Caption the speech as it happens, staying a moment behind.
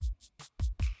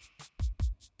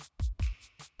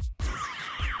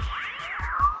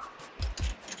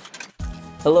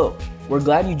Hello, we're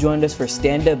glad you joined us for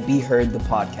Stand Up, Be Heard, the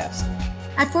podcast.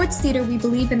 At Ford's Theater, we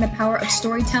believe in the power of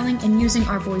storytelling and using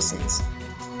our voices.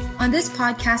 On this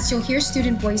podcast, you'll hear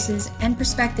student voices and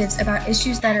perspectives about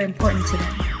issues that are important to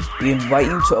them. We invite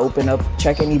you to open up,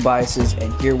 check any biases,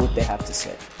 and hear what they have to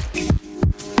say.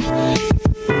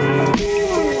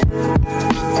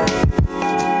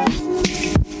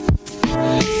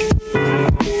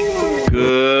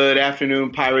 Good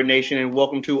afternoon, Pirate Nation, and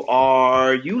welcome to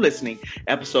Are You Listening?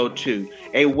 Episode 2,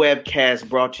 a webcast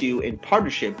brought to you in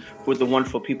partnership with the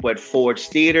wonderful people at Ford's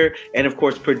Theater and, of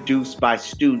course, produced by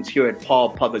students here at Paul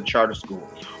Public Charter School.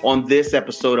 On this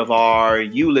episode of Are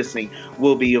You Listening,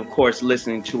 we'll be, of course,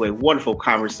 listening to a wonderful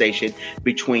conversation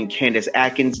between Candice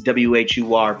Adkins,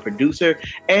 WHUR producer,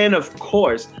 and, of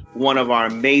course, one of our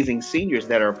amazing seniors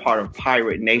that are a part of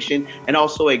Pirate Nation, and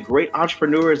also a great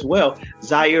entrepreneur as well,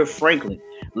 Zaire Franklin.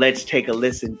 Let's take a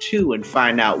listen to and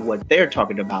find out what they're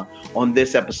talking about on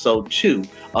this episode 2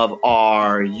 of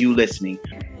Are You Listening?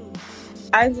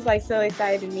 I'm just so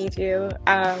excited to meet you.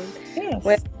 Yes.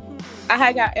 When I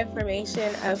had got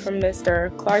information from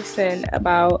Mr. Clarkson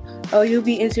about, you'll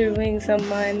be interviewing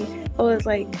someone. I was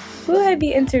like, who would I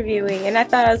be interviewing? And I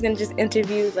thought I was going to just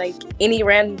interview any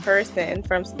random person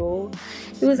from school.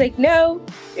 He was like, no,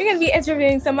 you're going to be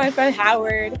interviewing someone from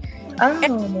Howard.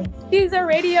 Oh. She's a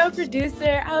radio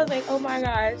producer. I was like, oh my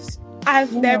gosh,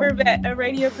 I've never met a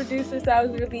radio producer, so I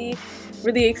was really,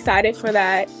 really excited for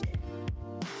that.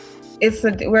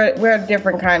 We're a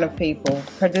different kind of people.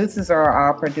 Producers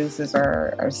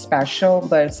are special,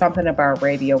 but something about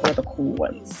radio, we're the cool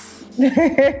ones.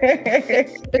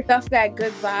 It's off that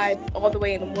good vibe all the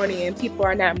way in the morning, and people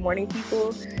are not morning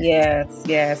people.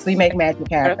 Yes, we make magic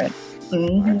happen.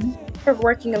 Mm-hmm. For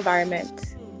working environment.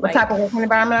 What type of working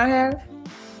environment I have?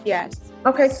 Yes.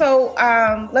 Okay, so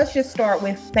let's just start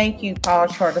with thank you, Paul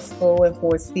Charter School and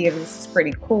Ford's Theater. This is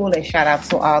pretty cool. And shout out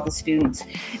to all the students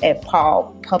at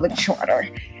Paul Public Charter.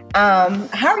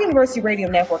 Howard University Radio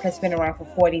Network has been around for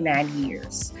 49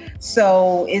 years.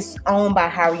 So it's owned by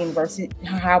Howard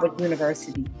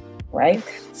University, right?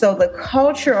 So the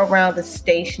culture around the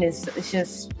station is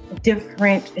just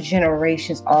different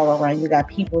generations all around. You got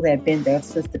people that have been there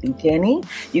since the beginning.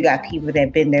 You got people that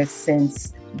have been there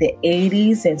since the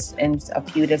 80s and a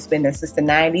few that's been there since the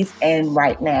 90s and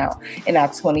right now in our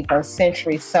 21st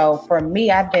century. So for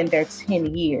me, I've been there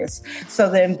 10 years. So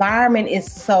the environment is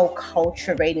so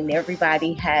cultivating.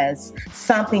 Everybody has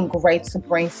something great to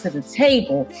bring to the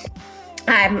table.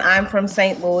 I'm from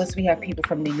St. Louis. We have people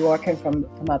from New York and from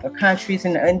other countries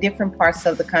and in different parts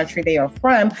of the country they are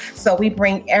from. So we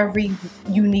bring every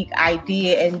unique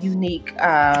idea and unique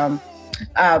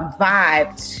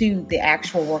vibe to the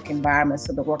actual work environment.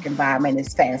 So the work environment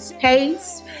is fast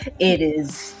paced. It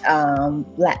is,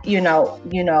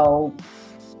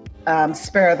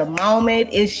 spur of the moment.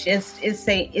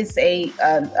 It's a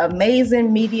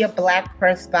amazing media black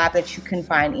press vibe that you can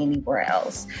find anywhere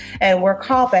else. And we're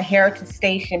called the Heritage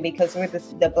Station because we're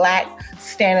the black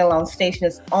standalone station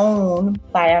is owned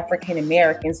by African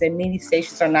Americans, and many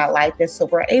stations are not like this. So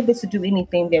we're able to do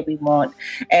anything that we want,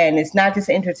 and it's not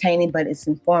just entertaining, but it's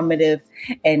informative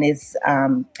and it's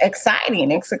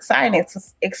exciting.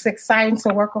 It's exciting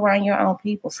to work around your own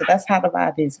people. So that's how the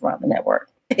vibe is around the network.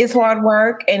 It's hard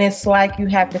work, and it's like you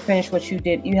have to finish what you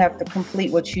did. You have to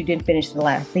complete what you didn't finish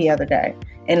the other day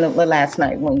and the last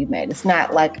night when you met. It's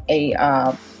not like a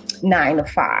 9 to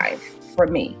 5 for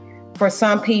me. For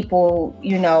some people,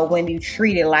 when you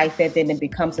treat it like that, then it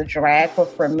becomes a drag.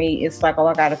 But for me, it's like,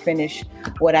 I got to finish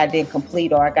what I didn't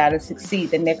complete, or I got to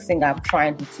succeed the next thing I'm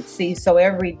trying to succeed. So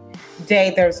every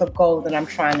day there's a goal that I'm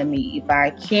trying to meet. If I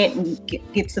can't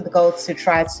get to the goal to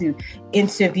try to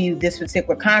interview this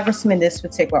particular congressman, this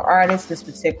particular artist, this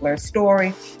particular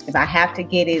story, if I have to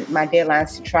get it, my deadline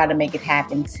is to try to make it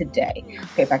happen today.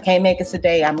 Okay, if I can't make it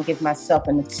today, I'm gonna give myself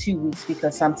in 2 weeks,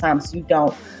 because sometimes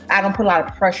I don't put a lot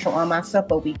of pressure on myself,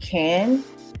 but we can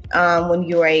when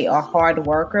you're a hard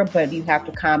worker, but you have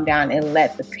to calm down and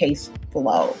let the pace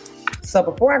flow. So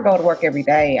before I go to work every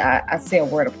day, I say a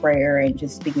word of prayer and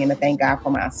just begin to thank God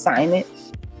for my assignment,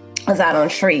 because I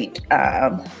don't treat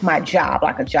my job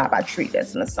like a job. I treat it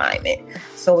as an assignment.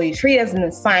 So when you treat it as an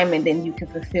assignment, then you can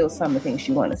fulfill some of the things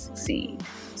you want to succeed.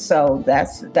 So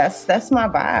that's my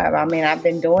vibe. I mean, I've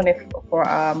been doing it for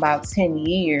about 10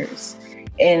 years.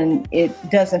 And it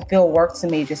doesn't feel work to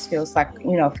me. It just feels like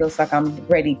I'm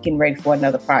getting ready for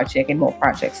another project and more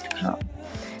projects to come.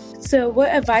 So what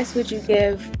advice would you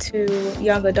give to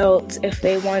young adults if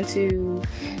they want to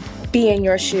be in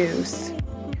your shoes?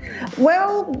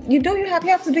 Well, you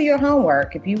have to do your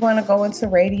homework. If you want to go into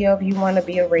radio, if you want to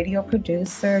be a radio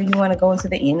producer, you want to go into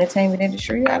the entertainment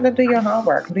industry, you have to do your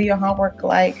homework. Do your homework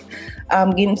like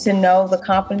getting to know the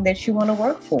company that you want to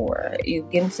work for. You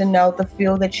getting to know the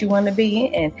field that you want to be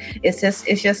in. It's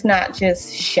just not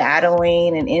just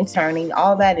shadowing and interning.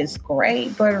 All that is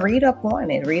great, but read up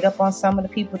on it. Read up on some of the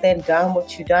people that done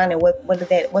what you done and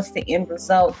what's the end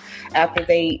result after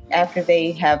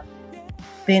they have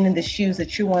been in the shoes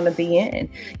that you want to be in.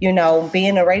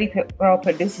 Being a radio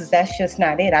producer, that's just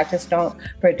not it. I just don't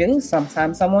produce.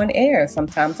 Sometimes I'm on air.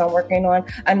 Sometimes I'm working on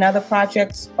another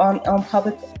project on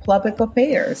public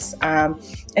affairs.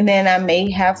 And then I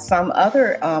may have some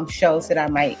other shows that I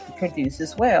might produce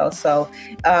as well. So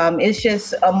it's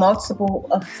just a multiple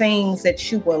of things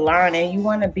that you will learn, and you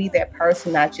want to be that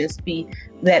person, not just be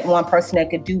that one person that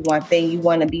could do one thing. You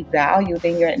want to be valued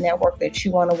in your network that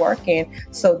you want to work in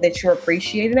so that you're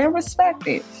appreciated and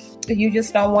respected. You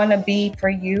just don't want to be for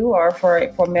you or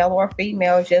for male or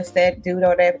female, just that dude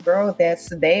or that girl that's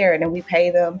there and then we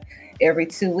pay them every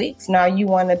 2 weeks. Now you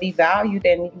want to be valued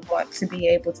and you want to be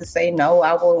able to say, no,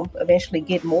 I will eventually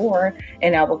get more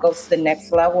and I will go to the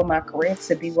next level of my career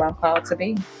to be where I'm called to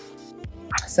be.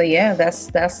 So yeah, that's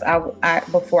I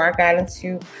before I got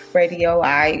into radio,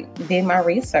 I did my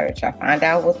research. I found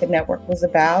out what the network was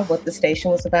about, what the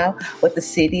station was about, what the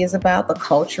city is about, the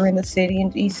culture in the city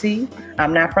in DC.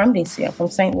 I'm not from DC. I'm from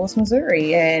St. Louis,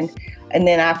 Missouri, and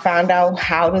then I found out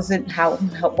what's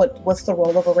the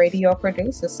role of a radio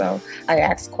producer. So I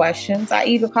asked questions. I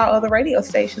even called other radio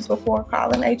stations before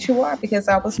calling WHUR because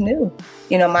I was new.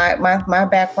 My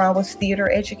background was theater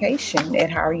education at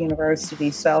WHUR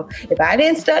University. So if I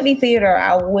didn't study theater,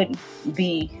 I wouldn't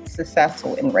be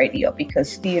successful in radio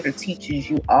because theater teaches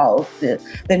you all the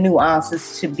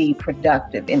nuances to be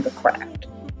productive in the craft.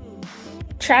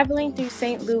 Traveling through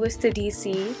St. Louis to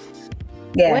DC.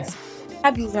 Yes. What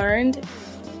have you learned,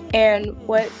 and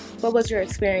what was your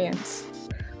experience?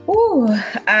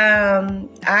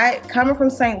 I coming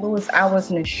from St. Louis, I was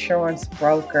an insurance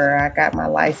broker. I got my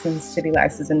license to be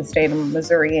licensed in the state of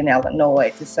Missouri and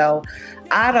Illinois to sell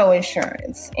auto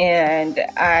insurance, and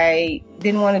I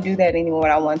didn't want to do that anymore.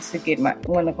 I wanted to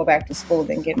go back to school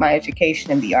and get my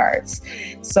education in the arts.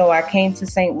 So I came to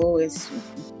St. Louis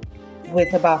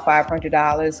with about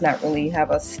 $500, not really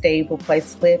have a stable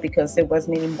place to live because there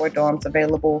wasn't any more dorms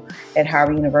available at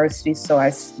WHUR University. So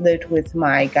I lived with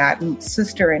my god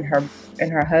sister and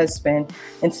her husband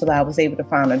until I was able to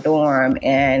find a dorm,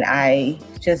 and I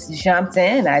just jumped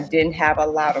in. I didn't have a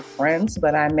lot of friends,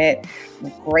 but I met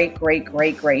great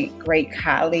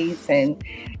colleagues and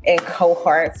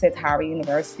cohorts at WHUR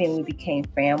University, and we became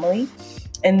family.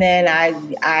 And then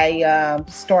I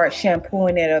started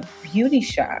shampooing at a beauty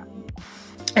shop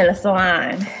and a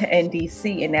salon in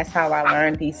DC, and that's how I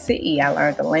learned DC. I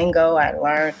learned the lingo. I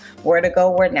learned where to go,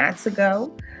 where not to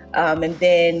go. And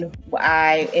then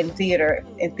in theater,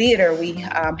 we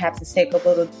have to take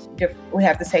we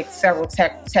have to take several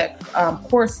tech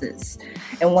courses.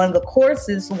 And one of the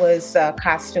courses was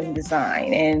costume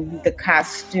design, and the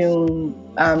costume,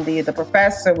 the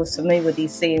professor was familiar with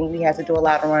DC, and we had to do a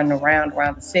lot of running around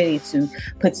the city to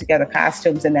put together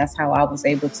costumes. And that's how I was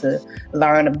able to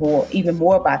learn even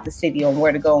more about the city and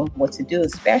where to go and what to do,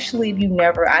 especially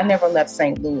if I never left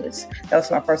St. Louis. That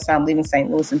was my first time leaving St.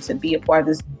 Louis, and to be a part of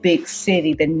this big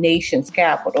city, the nation's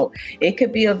capital, it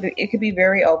could be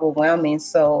very overwhelming.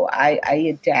 So I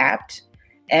adapt,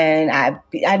 and I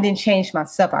didn't change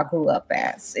myself. I grew up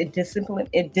fast. It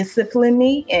disciplined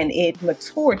me, and it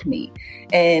matured me,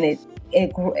 and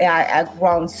I've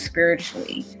grown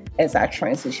spiritually as I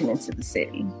transition into the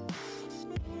city.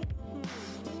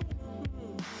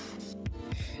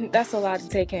 That's a lot to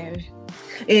take in.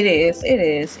 It is.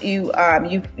 You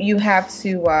have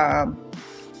to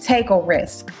take a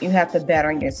risk. You have to bet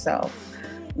on yourself.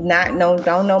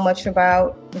 Don't know much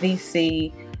about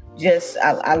DC. Just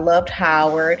I loved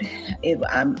Howard.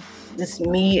 I'm just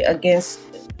me against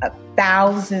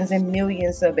thousands and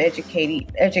millions of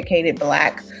educated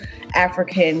Black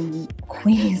African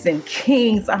queens and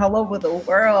kings all over the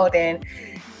world, and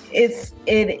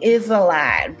it is a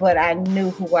lot. But I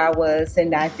knew who I was,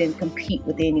 and I didn't compete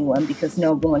with anyone because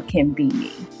no one can be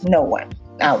me. No one.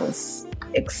 I was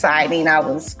exciting. I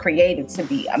was created to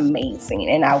be amazing,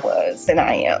 and I was, and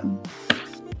I am.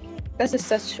 That's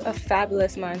such a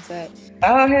fabulous mindset.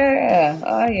 Oh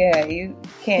yeah. You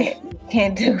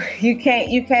can't do.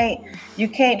 You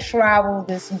can't travel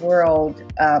this world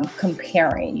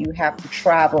comparing. You have to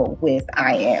travel with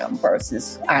I am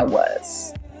versus I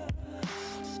was.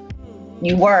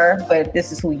 You were, but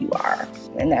this is who you are,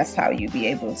 and that's how you be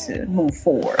able to move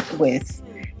forward with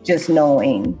just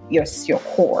knowing your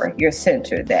core, your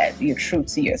center, that you're true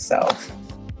to yourself.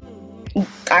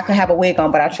 I could have a wig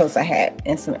on, but I chose a hat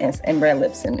and red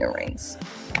lips and earrings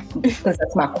because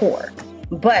that's my core.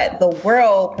 But the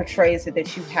world portrays it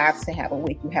that you have to have a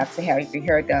wig, you have to have your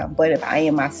hair done. But if I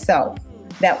am myself,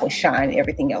 that will shine.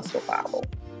 Everything else will follow.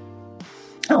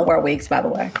 I don't wear wigs, by the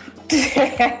way.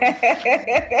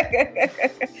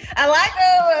 I like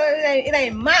it. It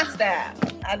ain't my style.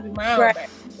 I do my own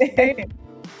thing.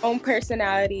 Own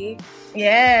personality.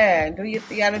 Yeah, you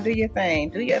gotta do your thing.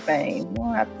 Do your thing.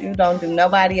 You don't do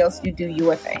nobody else. You do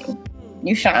your thing.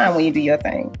 You shine when you do your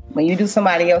thing. When you do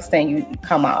somebody else's thing, you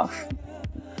come off.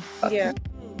 Yeah,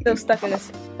 still stuck in the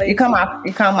same place. You come off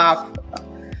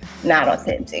not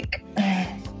authentic.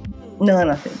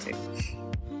 Non-authentic.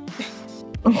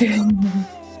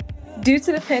 Due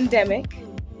to the pandemic,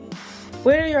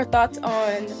 what are your thoughts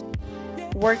on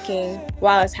working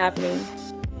while it's happening?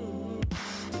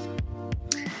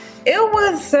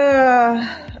 It's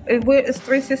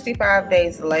 365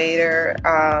 days later.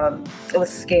 It was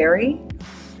scary.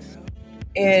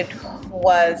 It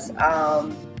was a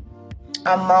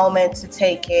moment to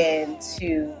take in,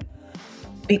 to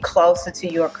be closer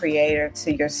to your creator,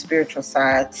 to your spiritual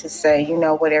side, to say, you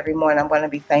know what, every morning I'm going to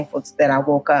be thankful that I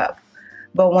woke up.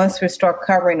 But once we start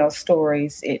covering those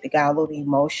stories, it got a little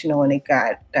emotional and it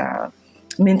got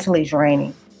mentally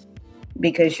draining,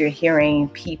 because you're hearing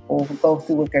people go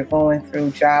through what they're going through: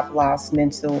 job loss,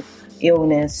 mental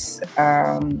illness.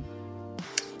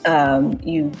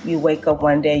 You wake up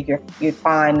one day, you're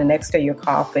fine. The next day you're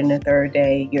coughing. The third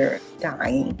day you're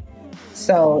dying.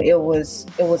 So it was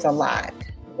a lot.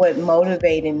 What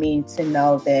motivated me to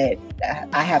know that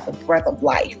I have the breath of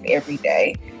life every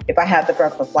day. If I have the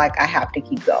breath of life, I have to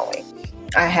keep going.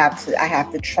 I have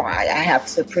to try. I have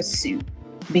to pursue,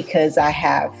 because I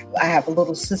have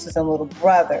little sisters and little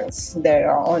brothers that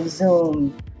are on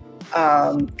Zoom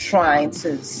trying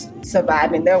to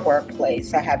survive in their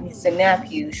workplace. I have nieces and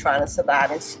nephews trying to survive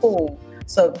in school.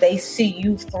 So if they see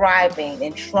you thriving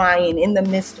and trying in the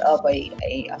midst of a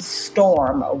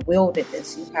storm, a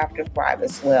wilderness, you have to thrive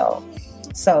as well.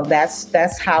 So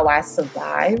that's how I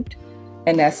survived,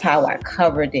 and that's how I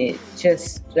covered it.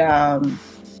 Just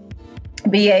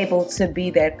be able to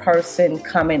be that person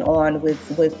coming on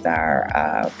with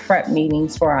our prep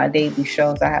meetings for our daily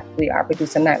shows. I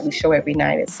produce a nightly show every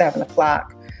night at 7:00.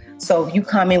 So if you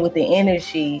come in with the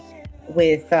energy,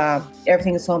 with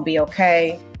everything's going to be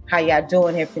okay, how y'all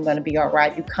doing, everything going to be all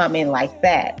right, you come in like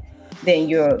that, then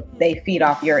they feed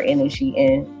off your energy,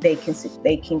 and they could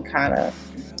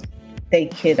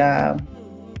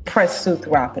press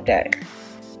throughout the day.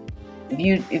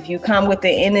 If you come with the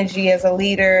energy as a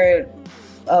leader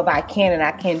of I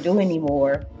can't do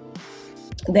anymore,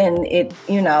 then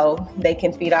they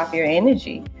can feed off your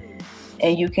energy,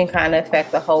 and you can kind of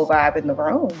affect the whole vibe in the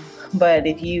room. But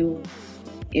if you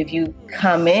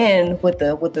come in with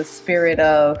the spirit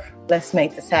of let's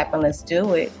make this happen, let's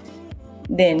do it,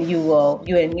 then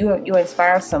you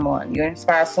inspire someone. You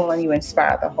inspire someone. You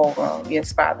inspire the whole room. You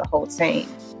inspire the whole team.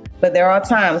 But there are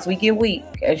times we get weak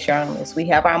as journalists. We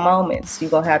have our moments. You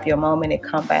go have your moment and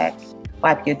come back,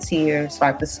 wipe your tears,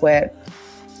 wipe the sweat,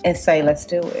 and say, let's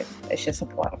do it. It's just a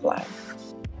part of life.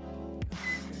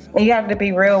 And you have to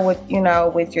be real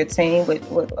with your team,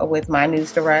 with my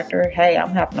news director. Hey,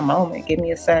 I'm having a moment. Give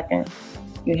me a second.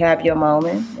 You have your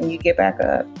moment and you get back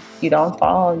up. You don't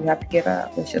fall. You have to get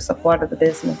up. It's just a part of the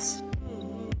business.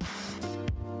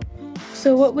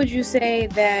 So what would you say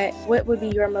what would be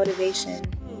your motivation?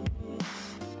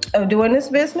 Of doing this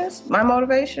business? My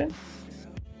motivation?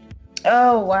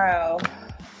 Oh, wow.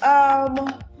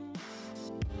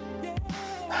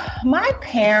 My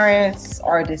parents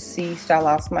are deceased. I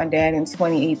lost my dad in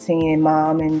 2018 and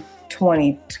mom in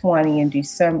 2020 in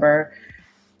December.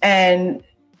 And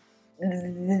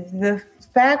the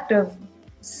fact of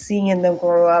seeing them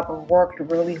grow up and worked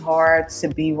really hard to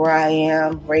be where I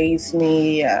am, raise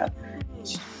me,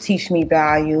 teach me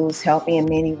values, help me in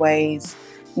many ways,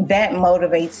 that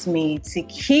motivates me to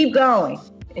keep going.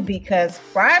 Because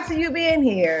prior to you being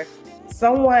here,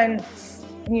 someone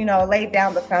laid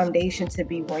down the foundation to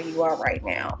be where you are right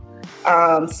now.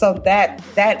 So that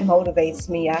motivates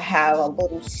me. I have a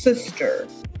little sister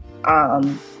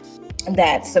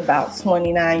that's about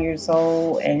 29 years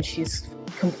old, and she's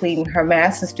completing her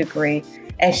master's degree,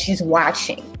 and she's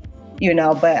watching,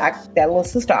 but that little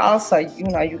sister also,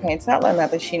 you can't tell her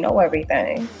nothing. She know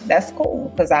everything. That's cool,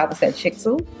 because I was that chick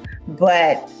too.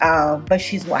 But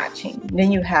she's watching.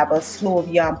 Then you have a slew of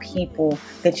young people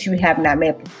that you have not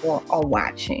met before are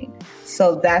watching.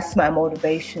 So that's my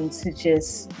motivation, to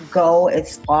just go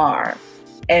as far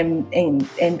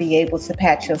and be able to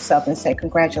pat yourself and say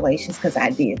congratulations, because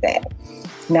I did that,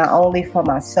 not only for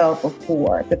myself but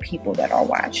for the people that are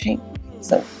watching.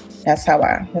 So that's how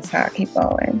I keep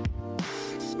going.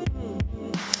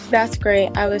 That's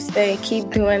great. I would say keep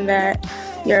doing that.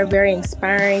 You're very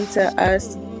inspiring to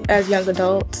us as young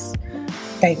adults.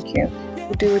 Thank you.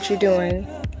 Do what you're doing.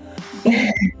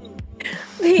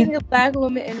 Being a Black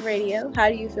woman in radio, how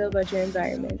do you feel about your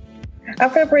environment? I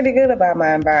feel pretty good about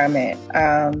my environment.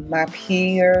 My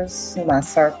peers, my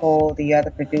circle, the other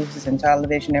producers in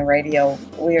television and radio,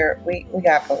 we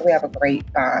have a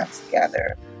great bond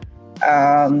together.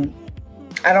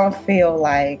 I don't feel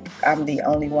like I'm the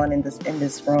only one in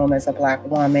this room as a Black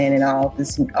woman, and all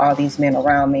these men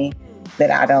around me that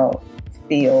I don't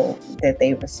feel that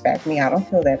they respect me. I don't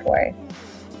feel that way,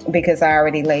 because I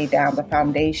already laid down the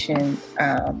foundation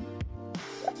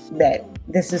that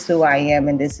this is who I am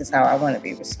and this is how I want to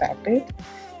be respected.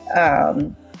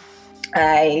 I'm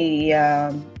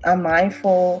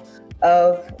mindful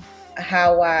of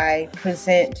how I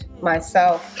present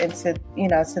myself to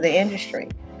the industry.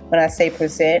 When I say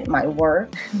present, my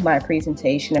work, my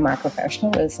presentation, and my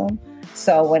professionalism.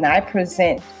 So when I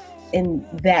present in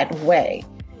that way,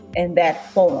 in that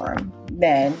form,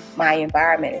 then my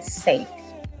environment is safe,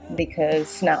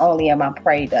 because not only am I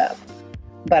prayed up,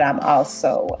 but I'm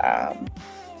also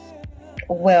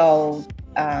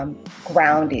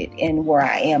grounded in where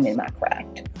I am in my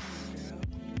craft.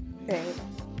 Right.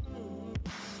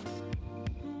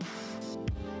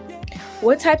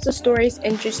 What types of stories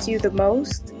interest you the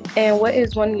most? And what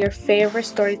is one of your favorite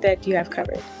stories that you have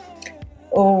covered?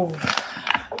 Oh,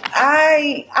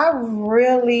 I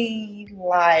really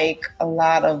like a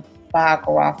lot of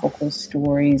biographical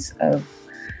stories of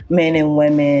men and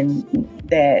women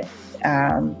that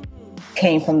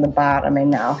came from the bottom and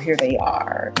now here they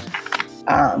are.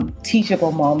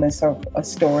 Teachable moments are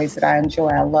stories that I enjoy.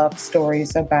 I love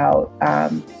stories about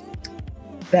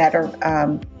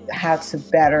how to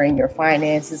better in your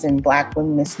finances and Black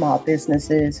women in small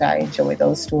businesses. I enjoy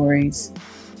those stories.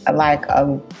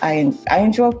 I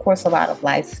enjoy, of course, a lot of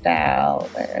lifestyle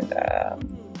and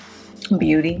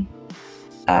beauty.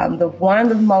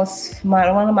 One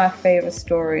of my favorite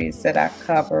stories that I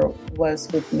covered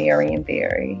was with Marion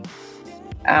Barry.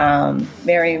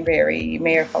 Marion Barry,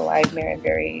 Mayor for Life, Marion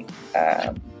Barry,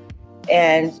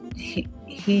 and he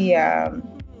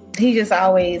just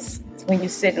always, when you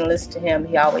sit and listen to him,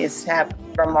 he always have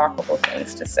remarkable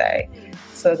things to say.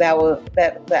 So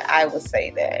that I would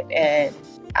say that. And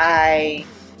I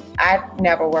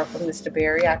never worked with Mr.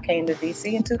 Barry. I came to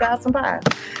DC in 2005.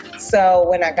 So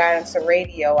when I got into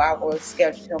radio, I was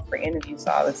scheduled him for interviews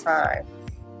all the time.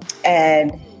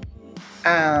 And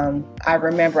I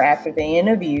remember after the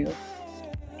interview,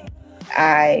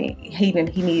 he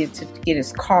needed to get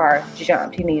his car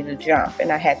jumped. He needed to jump,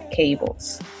 and I had the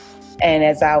cables. And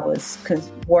as I was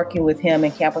working with him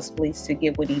and campus police to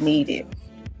get what he needed,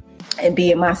 and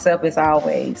being myself as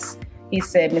always, he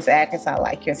said, "Ms. Adkins, I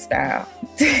like your style."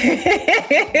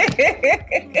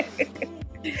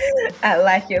 I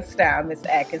like your style, Ms.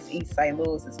 Adkins. East St.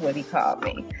 Louis is what he called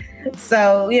me.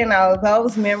 So,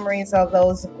 those memories of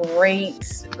those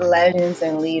great legends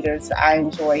and leaders, I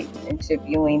enjoy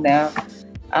interviewing them.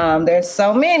 There's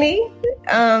so many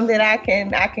that I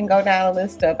can go down a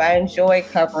list of. I enjoy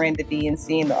covering the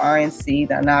DNC and the RNC,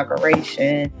 the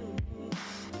inauguration,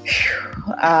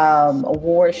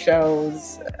 award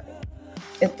shows.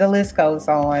 The list goes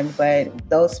on. But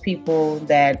those people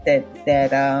that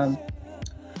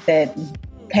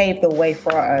paved the way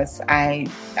for us, I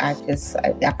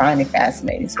find it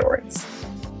fascinating stories.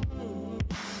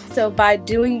 So by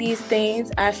doing these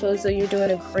things, I feel as though you're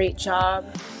doing a great job.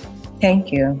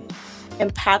 Thank you.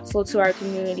 Impactful to our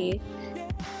community.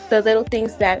 The little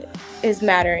things that is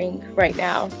mattering right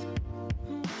now.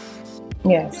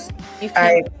 Yes,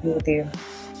 I agree with you.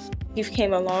 You've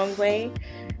came a long way.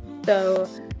 So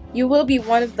you will be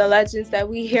one of the legends that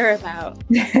we hear about.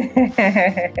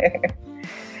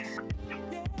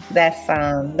 That's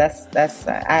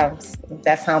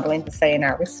humbling to say, and I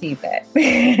receive that.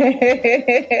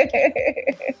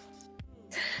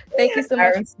 Thank you so much. I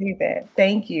receive that.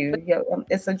 Thank you.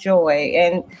 It's a joy.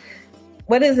 And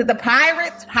what is it? The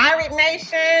Pirate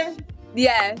Nation?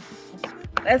 Yes.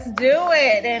 Let's do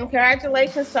it. And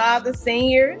congratulations to all the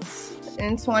seniors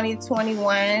in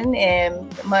 2021.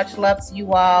 And much love to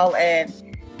you all. And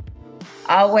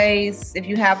always, if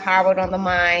you have Howard on the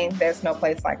mind, there's no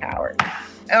place like Howard.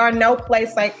 Or no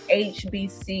place like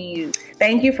HBCU.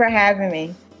 Thank you for having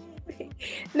me.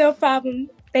 No problem.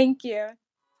 Thank you.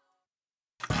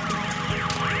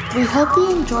 We hope you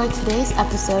enjoyed today's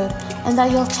episode and that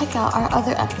you'll check out our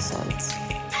other episodes.